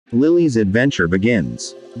Lily's Adventure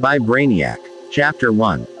Begins. By Brainiac. Chapter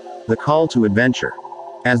 1. The Call to Adventure.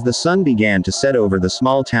 As the sun began to set over the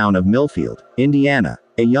small town of Millfield, Indiana,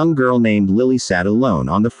 a young girl named Lily sat alone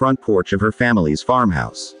on the front porch of her family's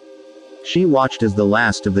farmhouse. She watched as the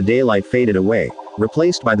last of the daylight faded away,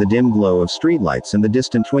 replaced by the dim glow of streetlights and the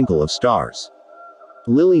distant twinkle of stars.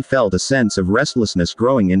 Lily felt a sense of restlessness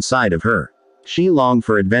growing inside of her. She longed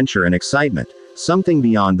for adventure and excitement, something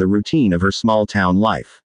beyond the routine of her small town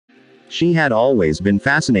life. She had always been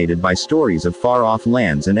fascinated by stories of far-off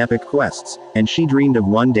lands and epic quests, and she dreamed of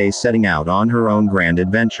one day setting out on her own grand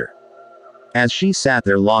adventure. As she sat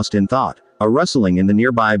there lost in thought, a rustling in the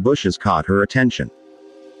nearby bushes caught her attention.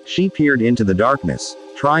 She peered into the darkness,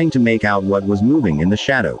 trying to make out what was moving in the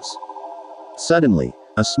shadows. Suddenly,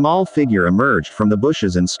 a small figure emerged from the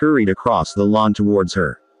bushes and scurried across the lawn towards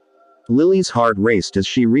her. Lily's heart raced as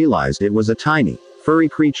she realized it was a tiny, furry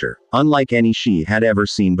creature, unlike any she had ever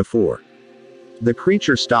seen before. The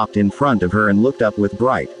creature stopped in front of her and looked up with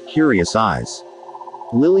bright, curious eyes.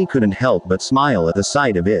 Lily couldn't help but smile at the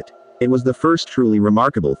sight of it. It was the first truly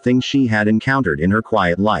remarkable thing she had encountered in her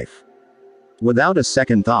quiet life. Without a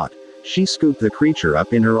second thought, she scooped the creature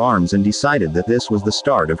up in her arms and decided that this was the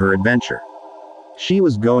start of her adventure. She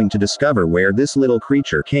was going to discover where this little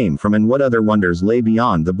creature came from and what other wonders lay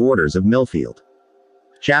beyond the borders of Millfield.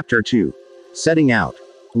 Chapter 2. Setting out.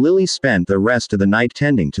 Lily spent the rest of the night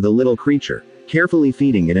tending to the little creature, carefully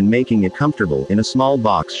feeding it and making it comfortable in a small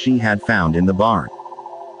box she had found in the barn.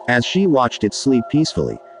 As she watched it sleep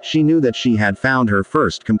peacefully, she knew that she had found her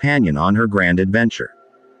first companion on her grand adventure.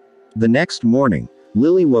 The next morning,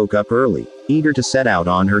 Lily woke up early, eager to set out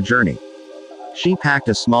on her journey. She packed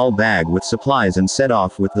a small bag with supplies and set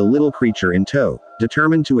off with the little creature in tow,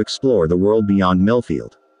 determined to explore the world beyond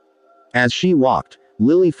Millfield. As she walked,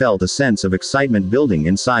 Lily felt a sense of excitement building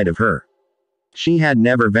inside of her. She had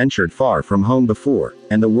never ventured far from home before,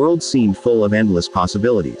 and the world seemed full of endless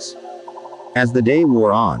possibilities. As the day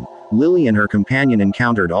wore on, Lily and her companion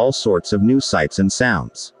encountered all sorts of new sights and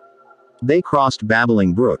sounds. They crossed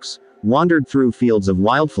babbling brooks, wandered through fields of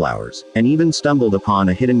wildflowers, and even stumbled upon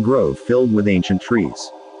a hidden grove filled with ancient trees.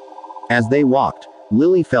 As they walked,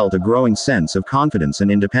 Lily felt a growing sense of confidence and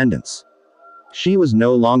independence. She was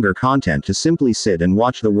no longer content to simply sit and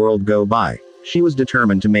watch the world go by. She was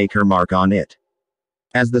determined to make her mark on it.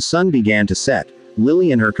 As the sun began to set,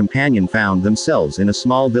 Lily and her companion found themselves in a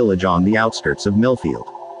small village on the outskirts of Millfield.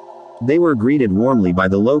 They were greeted warmly by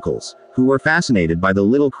the locals, who were fascinated by the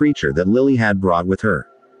little creature that Lily had brought with her.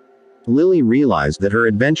 Lily realized that her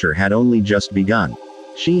adventure had only just begun.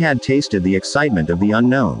 She had tasted the excitement of the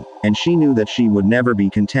unknown, and she knew that she would never be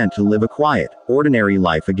content to live a quiet, ordinary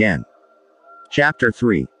life again. Chapter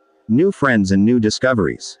 3. New Friends and New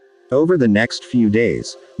Discoveries. Over the next few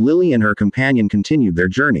days, Lily and her companion continued their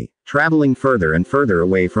journey, traveling further and further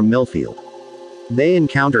away from Millfield. They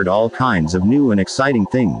encountered all kinds of new and exciting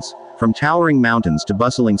things, from towering mountains to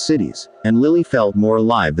bustling cities, and Lily felt more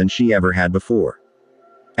alive than she ever had before.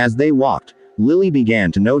 As they walked, Lily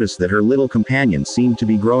began to notice that her little companion seemed to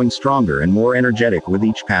be growing stronger and more energetic with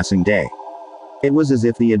each passing day. It was as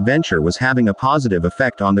if the adventure was having a positive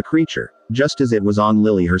effect on the creature, just as it was on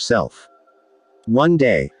Lily herself. One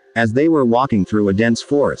day, as they were walking through a dense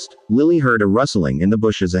forest, Lily heard a rustling in the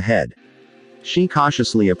bushes ahead. She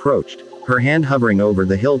cautiously approached, her hand hovering over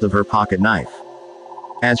the hilt of her pocket knife.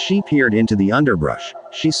 As she peered into the underbrush,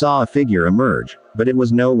 she saw a figure emerge, but it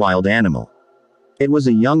was no wild animal. It was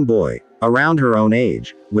a young boy, around her own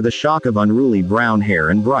age, with a shock of unruly brown hair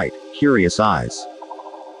and bright, curious eyes.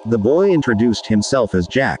 The boy introduced himself as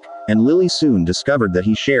Jack, and Lily soon discovered that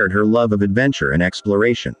he shared her love of adventure and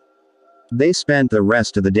exploration. They spent the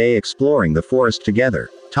rest of the day exploring the forest together,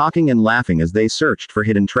 talking and laughing as they searched for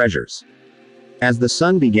hidden treasures. As the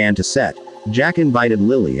sun began to set, Jack invited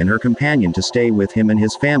Lily and her companion to stay with him and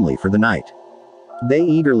his family for the night. They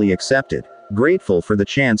eagerly accepted, grateful for the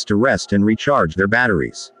chance to rest and recharge their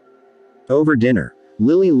batteries. Over dinner,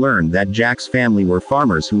 Lily learned that Jack's family were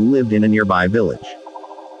farmers who lived in a nearby village.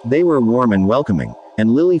 They were warm and welcoming, and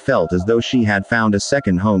Lily felt as though she had found a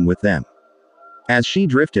second home with them. As she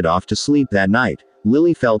drifted off to sleep that night,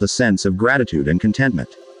 Lily felt a sense of gratitude and contentment.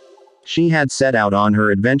 She had set out on her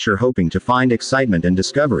adventure hoping to find excitement and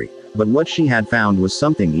discovery, but what she had found was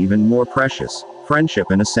something even more precious: friendship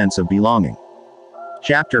and a sense of belonging.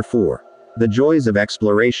 Chapter 4. The Joys of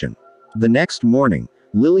Exploration. The next morning,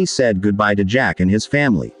 Lily said goodbye to Jack and his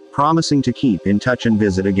family, promising to keep in touch and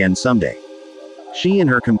visit again someday. She and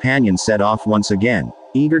her companion set off once again,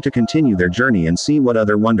 eager to continue their journey and see what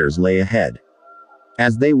other wonders lay ahead.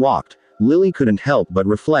 As they walked, Lily couldn't help but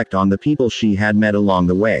reflect on the people she had met along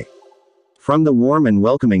the way. From the warm and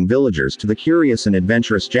welcoming villagers to the curious and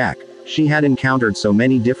adventurous Jack, she had encountered so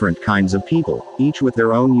many different kinds of people, each with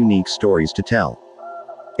their own unique stories to tell.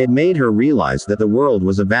 It made her realize that the world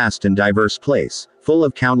was a vast and diverse place, full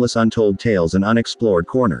of countless untold tales and unexplored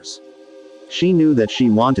corners. She knew that she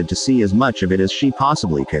wanted to see as much of it as she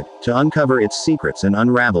possibly could, to uncover its secrets and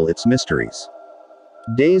unravel its mysteries.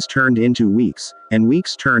 Days turned into weeks, and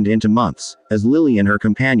weeks turned into months, as Lily and her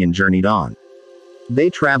companion journeyed on. They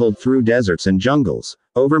traveled through deserts and jungles,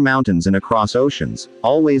 over mountains and across oceans,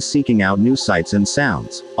 always seeking out new sights and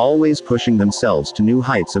sounds, always pushing themselves to new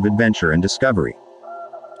heights of adventure and discovery.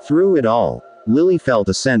 Through it all, Lily felt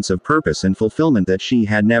a sense of purpose and fulfillment that she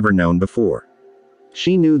had never known before.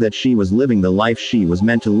 She knew that she was living the life she was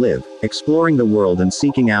meant to live, exploring the world and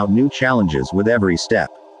seeking out new challenges with every step.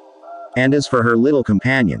 And as for her little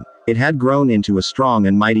companion, it had grown into a strong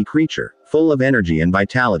and mighty creature, full of energy and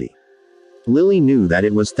vitality. Lily knew that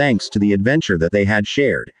it was thanks to the adventure that they had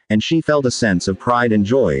shared, and she felt a sense of pride and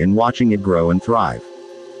joy in watching it grow and thrive.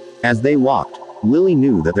 As they walked, Lily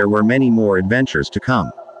knew that there were many more adventures to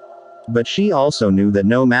come. But she also knew that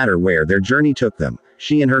no matter where their journey took them,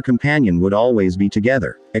 she and her companion would always be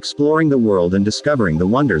together, exploring the world and discovering the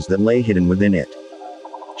wonders that lay hidden within it.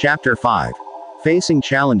 Chapter 5. Facing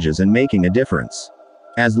Challenges and Making a Difference.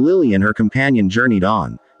 As Lily and her companion journeyed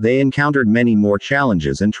on, they encountered many more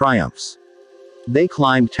challenges and triumphs. They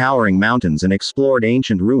climbed towering mountains and explored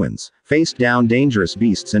ancient ruins, faced down dangerous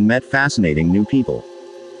beasts and met fascinating new people.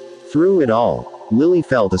 Through it all, Lily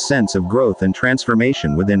felt a sense of growth and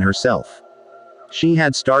transformation within herself. She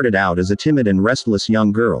had started out as a timid and restless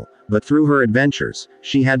young girl, but through her adventures,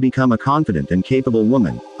 she had become a confident and capable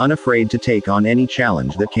woman, unafraid to take on any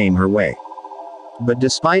challenge that came her way. But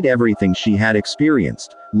despite everything she had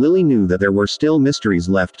experienced, Lily knew that there were still mysteries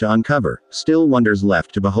left to uncover, still wonders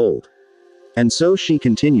left to behold. And so she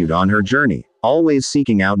continued on her journey, always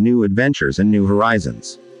seeking out new adventures and new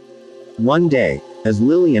horizons. One day, as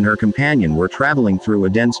Lily and her companion were traveling through a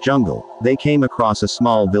dense jungle, they came across a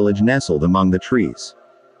small village nestled among the trees.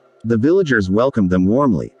 The villagers welcomed them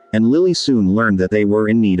warmly, and Lily soon learned that they were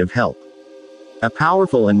in need of help. A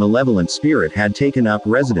powerful and malevolent spirit had taken up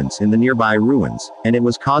residence in the nearby ruins, and it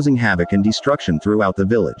was causing havoc and destruction throughout the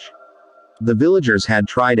village. The villagers had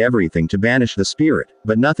tried everything to banish the spirit,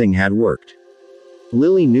 but nothing had worked.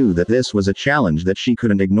 Lily knew that this was a challenge that she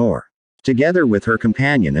couldn't ignore. Together with her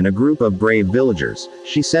companion and a group of brave villagers,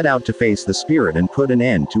 she set out to face the spirit and put an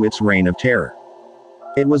end to its reign of terror.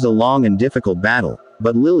 It was a long and difficult battle,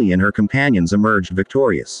 but Lily and her companions emerged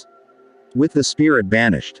victorious. With the spirit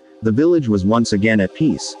banished, the village was once again at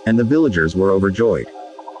peace, and the villagers were overjoyed.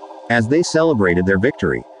 As they celebrated their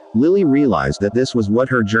victory, Lily realized that this was what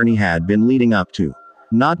her journey had been leading up to.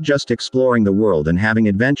 Not just exploring the world and having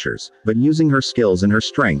adventures, but using her skills and her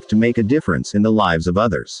strength to make a difference in the lives of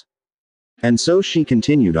others. And so she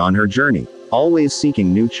continued on her journey, always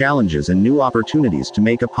seeking new challenges and new opportunities to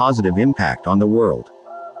make a positive impact on the world.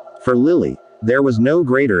 For Lily, there was no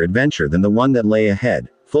greater adventure than the one that lay ahead,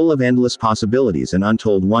 full of endless possibilities and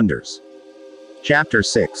untold wonders. Chapter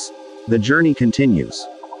 6. The journey continues.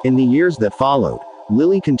 In the years that followed,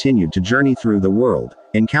 Lily continued to journey through the world,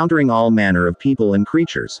 encountering all manner of people and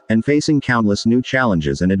creatures, and facing countless new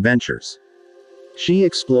challenges and adventures. She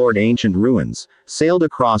explored ancient ruins, sailed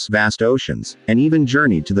across vast oceans, and even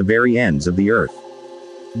journeyed to the very ends of the earth.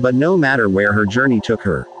 But no matter where her journey took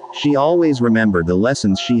her, she always remembered the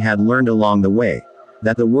lessons she had learned along the way,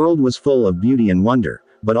 that the world was full of beauty and wonder,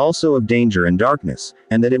 but also of danger and darkness,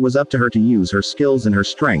 and that it was up to her to use her skills and her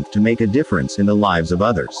strength to make a difference in the lives of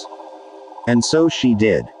others. And so she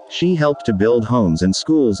did. She helped to build homes and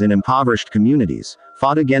schools in impoverished communities,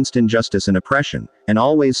 fought against injustice and oppression, and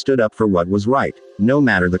always stood up for what was right, no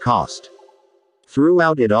matter the cost.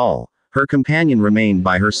 Throughout it all, her companion remained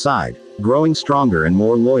by her side, growing stronger and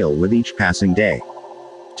more loyal with each passing day.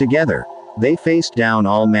 Together, they faced down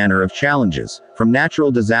all manner of challenges, from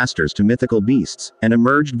natural disasters to mythical beasts, and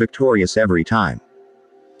emerged victorious every time.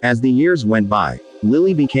 As the years went by,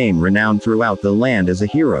 Lily became renowned throughout the land as a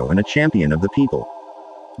hero and a champion of the people.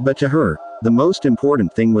 But to her, the most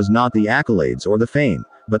important thing was not the accolades or the fame,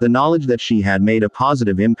 but the knowledge that she had made a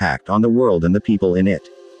positive impact on the world and the people in it.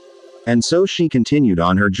 And so she continued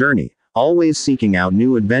on her journey, always seeking out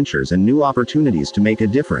new adventures and new opportunities to make a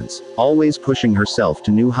difference, always pushing herself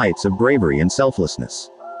to new heights of bravery and selflessness.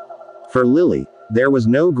 For Lily, there was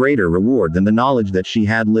no greater reward than the knowledge that she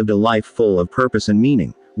had lived a life full of purpose and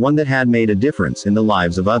meaning, one that had made a difference in the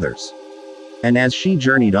lives of others. And as she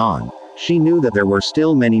journeyed on, she knew that there were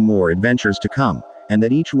still many more adventures to come, and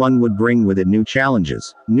that each one would bring with it new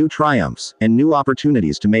challenges, new triumphs, and new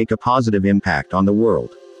opportunities to make a positive impact on the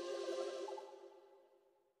world.